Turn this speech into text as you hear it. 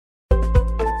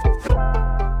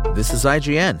This is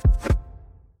IGN.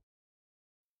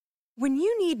 When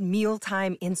you need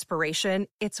mealtime inspiration,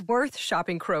 it's worth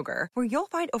shopping Kroger, where you'll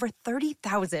find over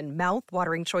 30,000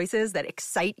 mouth-watering choices that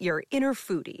excite your inner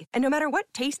foodie. And no matter what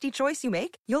tasty choice you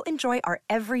make, you'll enjoy our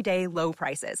everyday low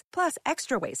prices, plus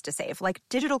extra ways to save, like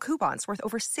digital coupons worth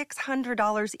over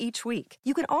 $600 each week.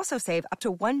 You can also save up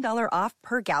to $1 off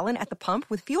per gallon at the pump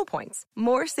with fuel points.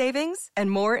 More savings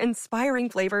and more inspiring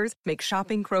flavors make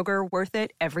shopping Kroger worth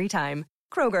it every time.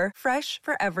 Kroger, fresh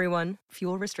for everyone.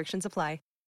 Fuel restrictions apply.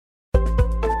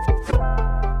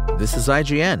 This is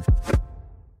IGN.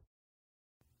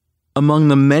 Among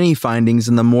the many findings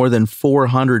in the more than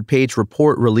 400-page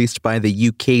report released by the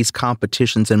UK's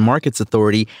Competitions and Markets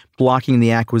Authority blocking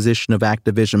the acquisition of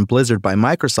Activision Blizzard by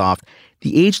Microsoft,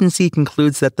 the agency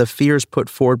concludes that the fears put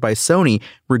forward by Sony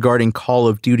regarding Call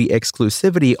of Duty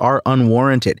exclusivity are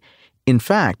unwarranted. In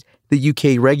fact, the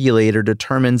UK regulator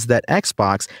determines that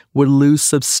Xbox would lose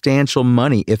substantial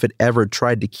money if it ever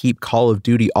tried to keep Call of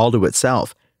Duty all to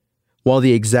itself. While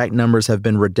the exact numbers have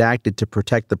been redacted to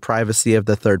protect the privacy of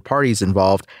the third parties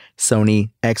involved, Sony,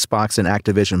 Xbox, and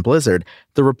Activision Blizzard,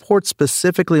 the report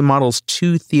specifically models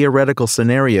two theoretical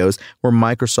scenarios where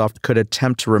Microsoft could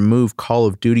attempt to remove Call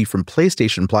of Duty from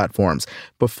PlayStation platforms,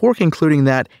 before concluding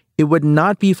that it would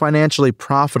not be financially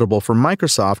profitable for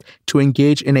Microsoft to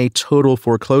engage in a total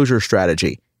foreclosure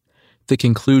strategy. The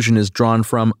conclusion is drawn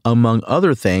from, among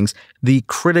other things, the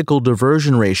critical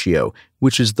diversion ratio,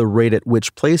 which is the rate at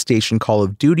which PlayStation Call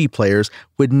of Duty players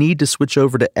would need to switch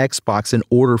over to Xbox in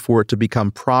order for it to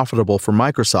become profitable for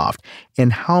Microsoft,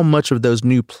 and how much of those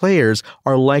new players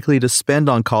are likely to spend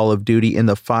on Call of Duty in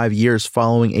the 5 years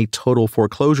following a total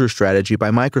foreclosure strategy by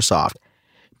Microsoft.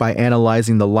 By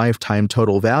analyzing the lifetime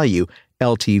total value,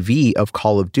 LTV, of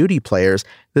Call of Duty players,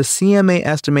 the CMA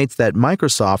estimates that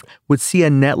Microsoft would see a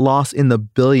net loss in the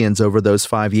billions over those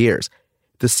 5 years.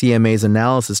 The CMA's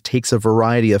analysis takes a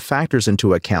variety of factors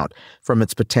into account, from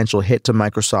its potential hit to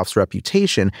Microsoft's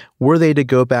reputation were they to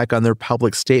go back on their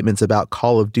public statements about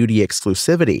Call of Duty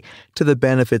exclusivity, to the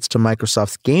benefits to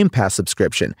Microsoft's Game Pass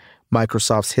subscription,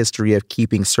 Microsoft's history of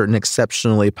keeping certain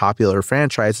exceptionally popular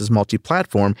franchises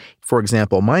multi-platform, for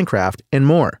example Minecraft, and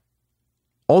more.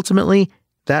 Ultimately,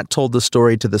 that told the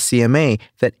story to the CMA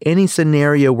that any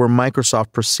scenario where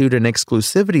Microsoft pursued an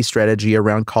exclusivity strategy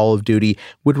around Call of Duty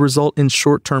would result in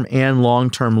short-term and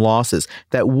long-term losses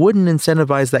that wouldn't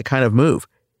incentivize that kind of move.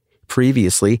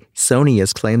 Previously, Sony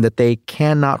has claimed that they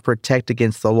cannot protect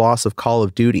against the loss of Call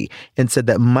of Duty and said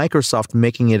that Microsoft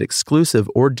making it exclusive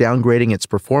or downgrading its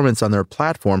performance on their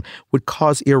platform would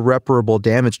cause irreparable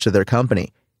damage to their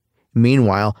company.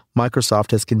 Meanwhile,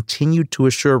 Microsoft has continued to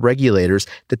assure regulators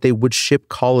that they would ship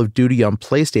Call of Duty on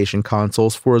PlayStation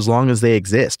consoles for as long as they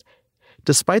exist.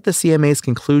 Despite the CMA's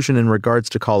conclusion in regards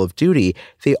to Call of Duty,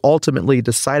 they ultimately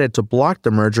decided to block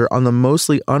the merger on the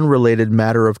mostly unrelated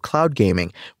matter of cloud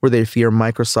gaming, where they fear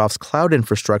Microsoft's cloud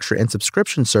infrastructure and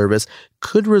subscription service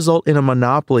could result in a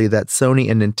monopoly that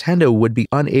Sony and Nintendo would be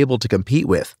unable to compete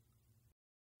with.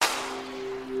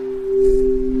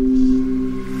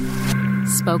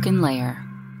 Spoken Layer.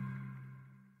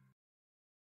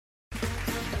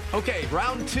 Okay,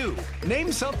 round two.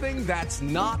 Name something that's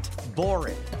not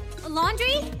boring. A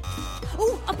laundry?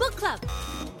 Ooh, a book club.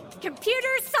 Computer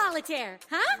solitaire,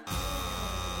 huh?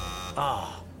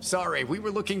 Ah, sorry, we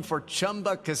were looking for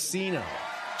Chumba Casino.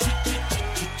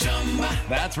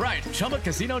 That's right,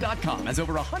 ChumbaCasino.com has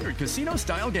over 100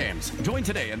 casino-style games. Join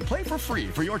today and play for free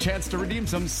for your chance to redeem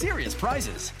some serious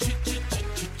prizes.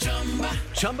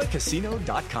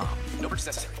 ChumbaCasino.com. No purchase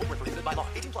necessary. Void where prohibited by law.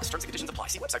 18+. Terms and conditions apply.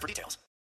 See website for details.